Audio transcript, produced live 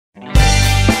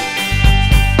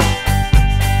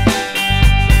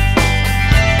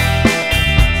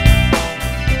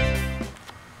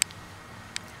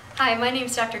my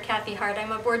name's Dr. Cathy Hart.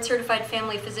 I'm a board-certified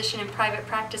family physician in private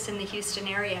practice in the Houston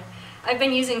area. I've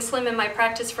been using Slim in my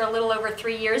practice for a little over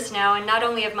 3 years now, and not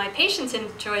only have my patients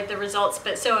enjoyed the results,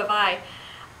 but so have I.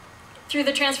 Through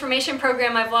the transformation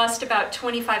program, I've lost about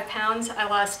 25 pounds. I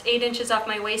lost 8 inches off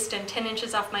my waist and 10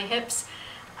 inches off my hips.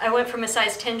 I went from a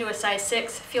size 10 to a size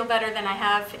 6, feel better than I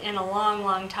have in a long,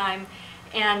 long time,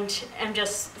 and I'm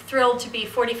just thrilled to be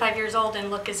 45 years old and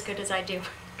look as good as I do.